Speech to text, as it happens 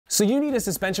So you need a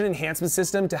suspension enhancement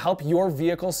system to help your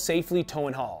vehicle safely tow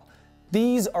and haul.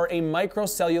 These are a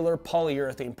microcellular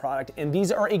polyurethane product, and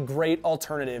these are a great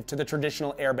alternative to the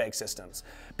traditional airbag systems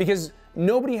because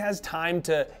nobody has time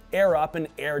to air up and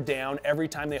air down every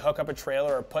time they hook up a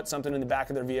trailer or put something in the back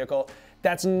of their vehicle.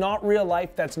 That's not real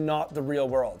life, that's not the real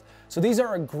world. So these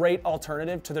are a great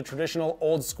alternative to the traditional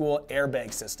old school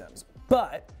airbag systems,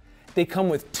 but they come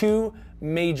with two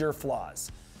major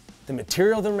flaws: the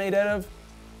material they're made out of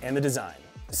and the design.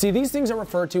 See, these things are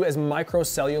referred to as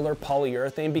microcellular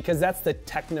polyurethane because that's the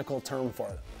technical term for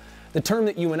them. The term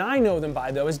that you and I know them by,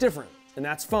 though, is different, and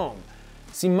that's foam.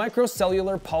 See,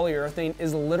 microcellular polyurethane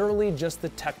is literally just the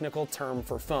technical term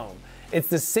for foam. It's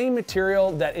the same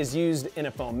material that is used in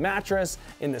a foam mattress,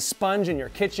 in the sponge in your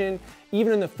kitchen,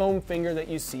 even in the foam finger that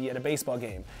you see at a baseball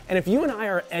game. And if you and I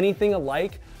are anything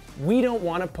alike, we don't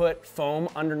want to put foam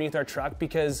underneath our truck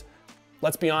because,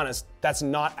 let's be honest, that's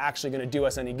not actually going to do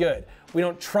us any good. We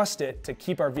don't trust it to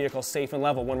keep our vehicle safe and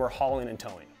level when we're hauling and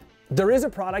towing. There is a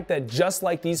product that, just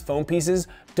like these foam pieces,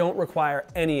 don't require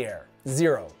any air.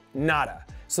 Zero. Nada.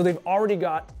 So they've already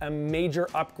got a major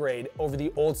upgrade over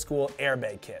the old school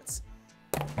airbag kits.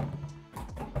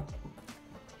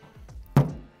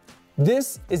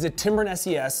 This is a Timbren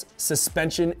SES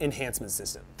suspension enhancement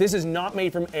system. This is not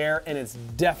made from air, and it's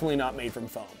definitely not made from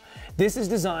foam. This is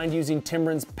designed using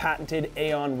Timbren's patented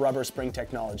AEON rubber spring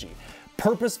technology,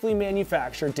 purposefully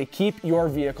manufactured to keep your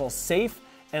vehicle safe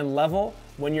and level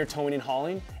when you're towing and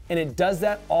hauling, and it does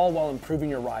that all while improving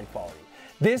your ride quality.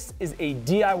 This is a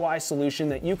DIY solution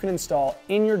that you can install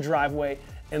in your driveway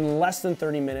in less than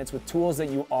 30 minutes with tools that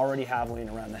you already have laying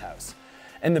around the house.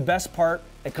 And the best part,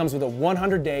 it comes with a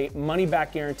 100-day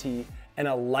money-back guarantee and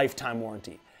a lifetime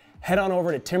warranty. Head on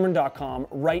over to Timbren.com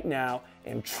right now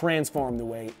and transform the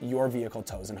way your vehicle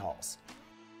tows and hauls.